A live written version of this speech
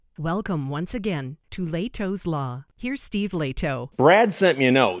Welcome once again to Lehto's Law. Here's Steve Lehto. Brad sent me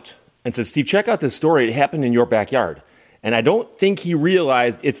a note and said, Steve, check out this story. It happened in your backyard. And I don't think he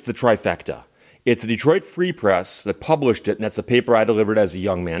realized it's the trifecta. It's the Detroit Free Press that published it, and that's the paper I delivered as a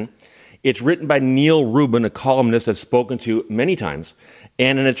young man. It's written by Neil Rubin, a columnist I've spoken to many times,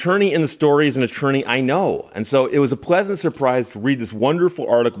 and an attorney in the story is an attorney I know. And so it was a pleasant surprise to read this wonderful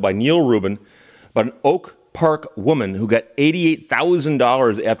article by Neil Rubin about an Oak Park woman who got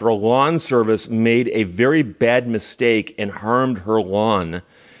 $88,000 after a lawn service made a very bad mistake and harmed her lawn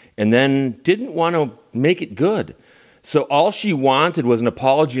and then didn't want to make it good. So all she wanted was an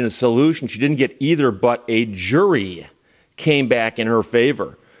apology and a solution. She didn't get either, but a jury came back in her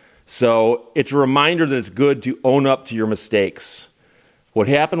favor. So it's a reminder that it's good to own up to your mistakes. What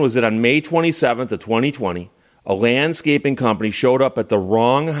happened was that on May 27th of 2020, a landscaping company showed up at the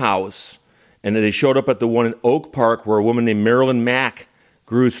wrong house, and they showed up at the one in Oak Park where a woman named Marilyn Mack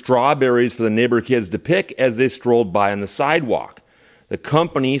grew strawberries for the neighbor kids to pick as they strolled by on the sidewalk. The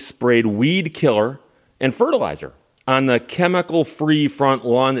company sprayed weed killer and fertilizer on the chemical-free front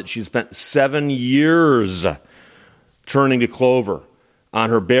lawn that she spent 7 years turning to clover,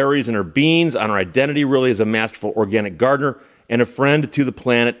 on her berries and her beans, on her identity really as a masterful organic gardener and a friend to the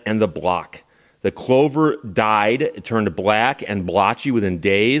planet and the block. The clover died, it turned black and blotchy within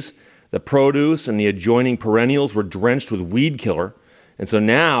days. The produce and the adjoining perennials were drenched with weed killer. And so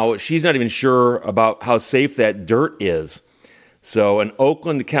now she's not even sure about how safe that dirt is. So an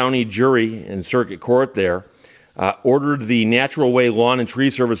Oakland County jury in circuit court there ordered the Natural Way Lawn and Tree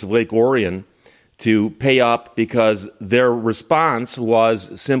Service of Lake Orion to pay up because their response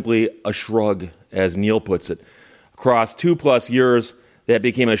was simply a shrug, as Neil puts it. Across 2+ years, that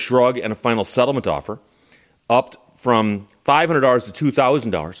became a shrug and a final settlement offer, up from $500 to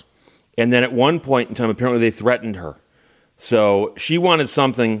 $2,000. And then at one point in time, apparently they threatened her. So she wanted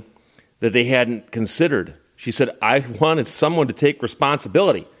something that they hadn't considered. She said, I wanted someone to take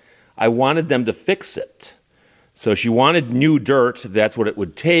responsibility. I wanted them to fix it. So she wanted new dirt, if that's what it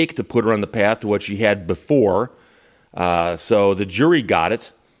would take to put her on the path to what she had before. So the jury got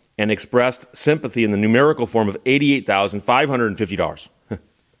it and expressed sympathy in the numerical form of $88,550.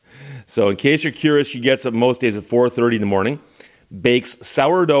 So in case you're curious, she gets up most days at 4:30 in the morning, bakes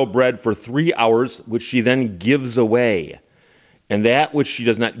sourdough bread for 3 hours, which she then gives away. And that which she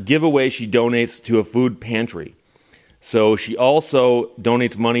does not give away, she donates to a food pantry. So she also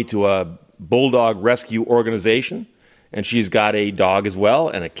donates money to a bulldog rescue organization, and she's got a dog as well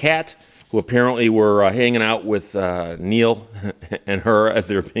and a cat who apparently were hanging out with Neil and her as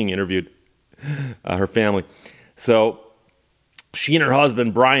they were being interviewed, her family. So she and her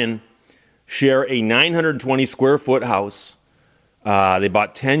husband, Brian, share a 920-square-foot house they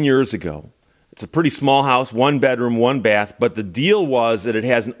bought 10 years ago. It's a pretty small house, 1 bedroom, 1 bath, but the deal was that it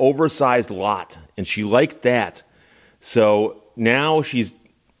has an oversized lot, and she liked that. So now she's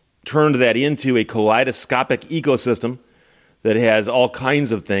turned that into a kaleidoscopic ecosystem that has all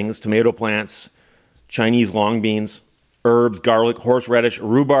kinds of things: tomato plants, Chinese long beans, herbs, garlic, horseradish,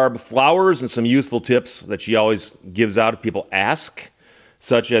 rhubarb, flowers, and some useful tips that she always gives out if people ask,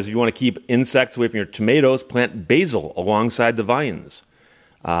 such as if you want to keep insects away from your tomatoes, plant basil alongside the vines.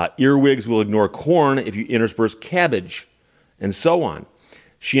 Earwigs will ignore corn if you intersperse cabbage, and so on.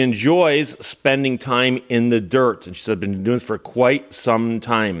 She enjoys spending time in the dirt, and she said, I've been doing this for quite some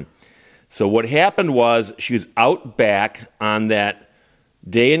time. So what happened was she was out back on that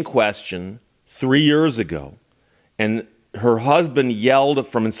day in question 3 years ago, and her husband yelled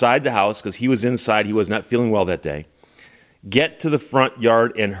from inside the house, because he was inside, he was not feeling well that day, get to the front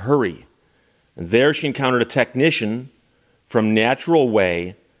yard and hurry. And there she encountered a technician from Natural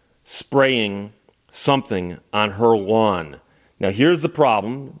Way spraying something on her lawn. Now, here's the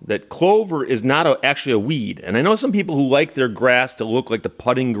problem, that clover is not actually a weed. And I know some people who like their grass to look like the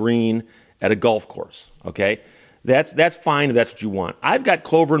putting green at a golf course, okay? That's fine if that's what you want. I've got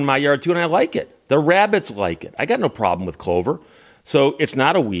clover in my yard too, and I like it. The rabbits like it. I got no problem with clover. So it's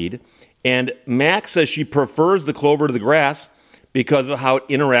not a weed. And Max says she prefers the clover to the grass because of how it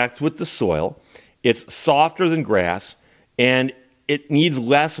interacts with the soil. It's softer than grass, and it needs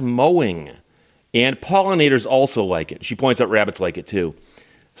less mowing. And pollinators also like it. She points out rabbits like it too.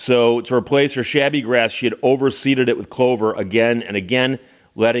 So to replace her shabby grass, she had overseeded it with clover again and again,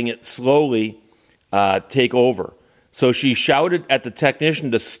 letting it slowly take over. So she shouted at the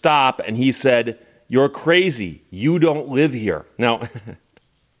technician to stop, and he said, "You're crazy. You don't live here." Now,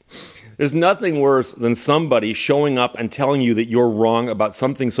 there's nothing worse than somebody showing up and telling you that you're wrong about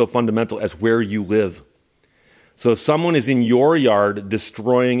something so fundamental as where you live. So someone is in your yard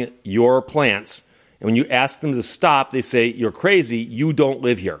destroying your plants, and when you ask them to stop, they say, "You're crazy, you don't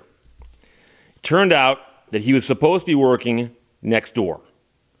live here." Turned out that he was supposed to be working next door.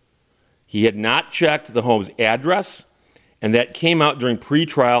 He had not checked the home's address, and that came out during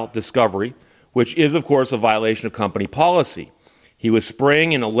pretrial discovery, which is, of course, a violation of company policy. He was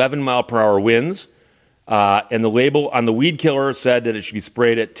spraying in 11-mile-per-hour winds, and the label on the weed killer said that it should be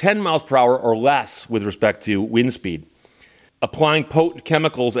sprayed at 10 miles per hour or less with respect to wind speed. Applying potent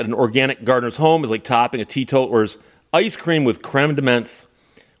chemicals at an organic gardener's home is like topping a teetotaler's ice cream with creme de menthe.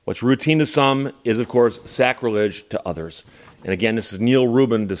 What's routine to some is, of course, sacrilege to others. And again, this is Neil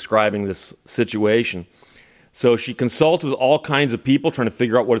Rubin describing this situation. So she consulted with all kinds of people trying to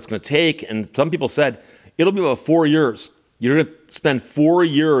figure out what it's going to take. And some people said, it'll be about 4 years. You're going to spend 4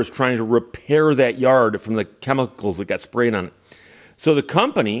 years trying to repair that yard from the chemicals that got sprayed on it. So the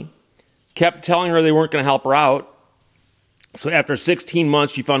company kept telling her they weren't going to help her out. So after 16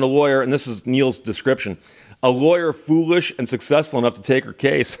 months, she found a lawyer, and this is Neil's description, a lawyer foolish and successful enough to take her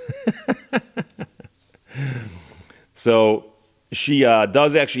case. So she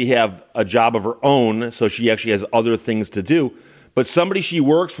does actually have a job of her own, so she actually has other things to do. But somebody she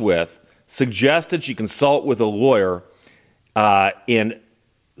works with suggested she consult with a lawyer, and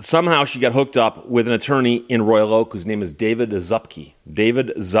somehow she got hooked up with an attorney in Royal Oak whose name is David Zupke.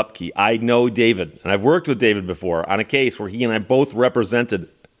 David Zupke. I know David, and I've worked with David before on a case where he and I both represented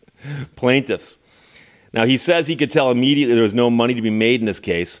plaintiffs. Now, he says he could tell immediately there was no money to be made in this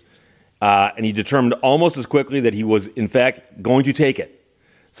case, and he determined almost as quickly that he was, in fact, going to take it.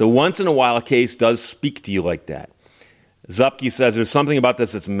 So once in a while, a case does speak to you like that. Zupke says there's something about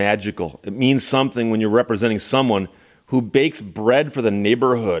this that's magical. It means something when you're representing someone who bakes bread for the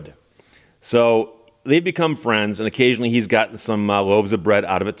neighborhood. So they've become friends, and occasionally he's gotten some loaves of bread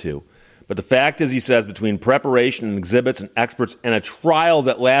out of it too. But the fact is, he says, between preparation and exhibits and experts and a trial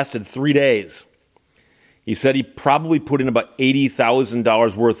that lasted 3 days, he said he probably put in about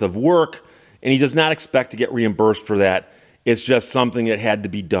 $80,000 worth of work, and he does not expect to get reimbursed for that. It's just something that had to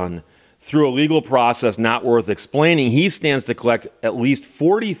be done. Through a legal process not worth explaining, he stands to collect at least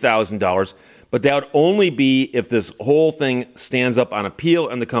 $40,000, but that would only be if this whole thing stands up on appeal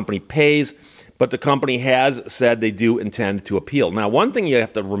and the company pays. But the company has said they do intend to appeal. Now, one thing you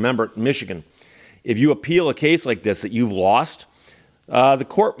have to remember in Michigan, if you appeal a case like this that you've lost, the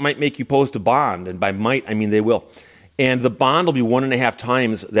court might make you post a bond, and by might, I mean they will. And the bond will be 1.5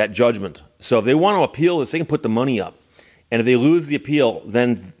 times that judgment. So if they want to appeal this, they can put the money up. And if they lose the appeal,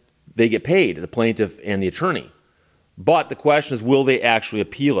 then they get paid, the plaintiff and the attorney. But the question is, will they actually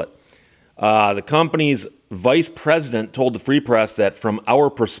appeal it? The company's vice president told the Free Press that from our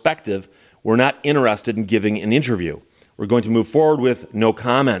perspective, we're not interested in giving an interview. We're going to move forward with no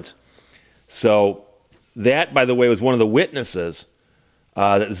comment. So that, by the way, was one of the witnesses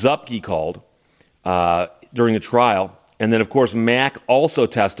that Zupke called during the trial. And then, of course, Mack also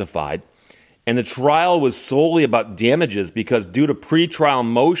testified. And the trial was solely about damages because due to pretrial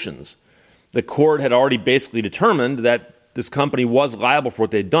motions, the court had already basically determined that this company was liable for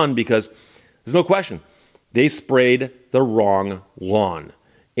what they'd done because there's no question. They sprayed the wrong lawn.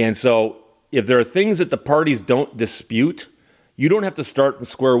 And so if there are things that the parties don't dispute, you don't have to start from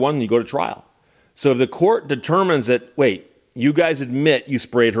square one when you go to trial. So if the court determines that, wait, you guys admit you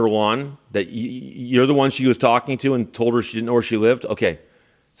sprayed her lawn, that you're the one she was talking to and told her she didn't know where she lived, okay,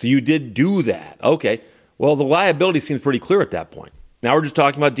 so you did do that. Okay, well, the liability seems pretty clear at that point. Now we're just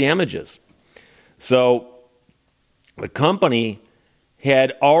talking about damages. So the company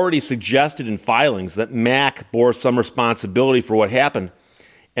had already suggested in filings that Mack bore some responsibility for what happened,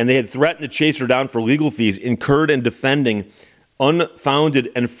 and they had threatened to chase her down for legal fees incurred in defending unfounded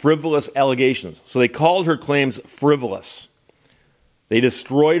and frivolous allegations. So they called her claims frivolous. They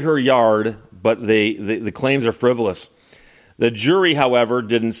destroyed her yard, but the claims are frivolous. The jury, however,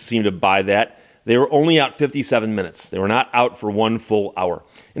 didn't seem to buy that. They were only out 57 minutes. They were not out for 1 full hour.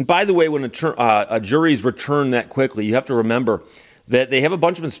 And by the way, when a jury's return that quickly, you have to remember that they have a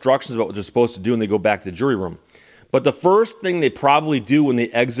bunch of instructions about what they're supposed to do when they go back to the jury room. But the first thing they probably do when they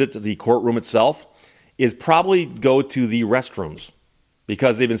exit the courtroom itself is probably go to the restrooms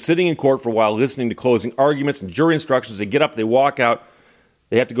because they've been sitting in court for a while listening to closing arguments and jury instructions. They get up, they walk out,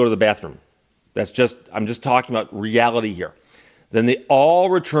 they have to go to the bathroom. I'm just talking about reality here. Then they all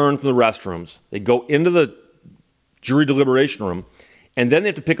return from the restrooms. They go into the jury deliberation room, and then they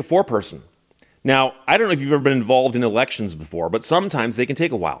have to pick a foreperson. Now, I don't know if you've ever been involved in elections before, but sometimes they can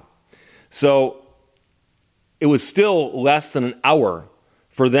take a while. So it was still less than an hour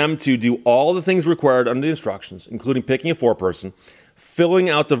for them to do all the things required under the instructions, including picking a foreperson, filling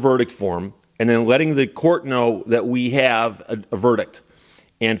out the verdict form, and then letting the court know that we have a verdict.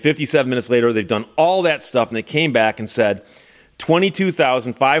 And 57 minutes later, they've done all that stuff, and they came back and said,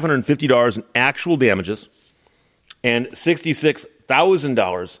 $22,550 in actual damages and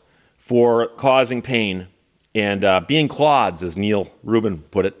 $66,000 for causing pain and being clods, as Neil Rubin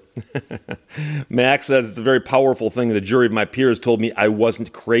put it. Max says it's a very powerful thing. The jury of my peers told me I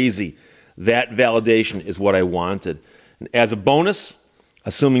wasn't crazy. That validation is what I wanted. And as a bonus,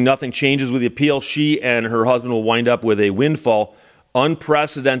 assuming nothing changes with the appeal, she and her husband will wind up with a windfall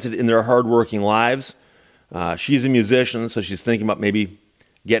unprecedented in their hardworking lives. She's a musician, so she's thinking about maybe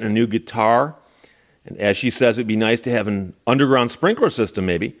getting a new guitar. And as she says, it'd be nice to have an underground sprinkler system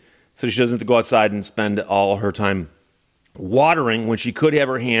maybe, so she doesn't have to go outside and spend all her time watering when she could have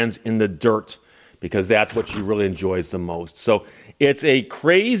her hands in the dirt, because that's what she really enjoys the most. So it's a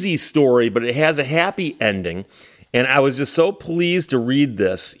crazy story, but it has a happy ending. And I was just so pleased to read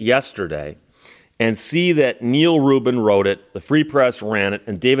this yesterday and see that Neil Rubin wrote it, the Free Press ran it,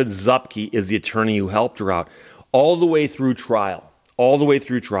 and David Zupke is the attorney who helped her out all the way through trial.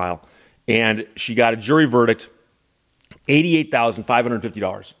 And she got a jury verdict,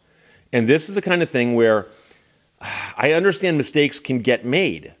 $88,550. And this is the kind of thing where I understand mistakes can get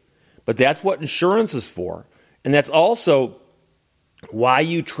made, but that's what insurance is for. And that's also why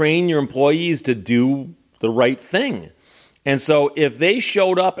you train your employees to do the right thing. And so if they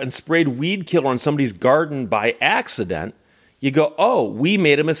showed up and sprayed weed killer on somebody's garden by accident, you go, oh, we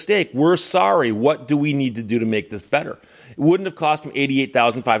made a mistake. We're sorry. What do we need to do to make this better? It wouldn't have cost them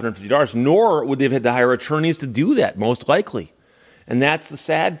 $88,550, nor would they have had to hire attorneys to do that, most likely. And that's the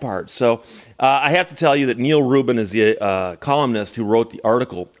sad part. So I have to tell you that Neil Rubin is the columnist who wrote the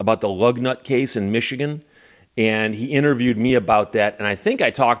article about the lug nut case in Michigan. And he interviewed me about that. And I think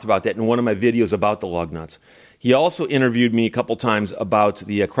I talked about that in one of my videos about the lug nuts. He also interviewed me a couple times about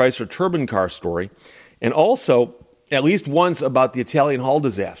the Chrysler Turbine car story. And also, at least once, about the Italian Hall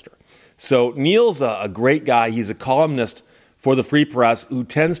disaster. So Neil's a great guy. He's a columnist for the Free Press who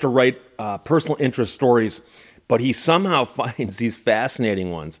tends to write personal interest stories, but he somehow finds these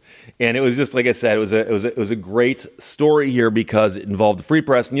fascinating ones. And it was just, like I said, it was a great story here because it involved the Free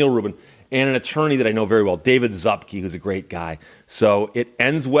Press, Neil Rubin, and an attorney that I know very well, David Zupke, who's a great guy. So it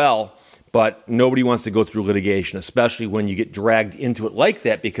ends well, but nobody wants to go through litigation, especially when you get dragged into it like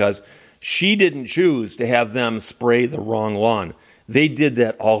that, because she didn't choose to have them spray the wrong lawn. They did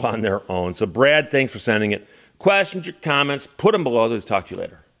that all on their own. So Brad, thanks for sending it. Questions or comments, put them below. Let's talk to you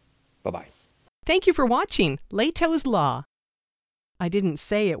later. Bye-bye. Thank you for watching Leto's Law. I didn't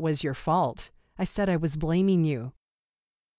say it was your fault. I said I was blaming you.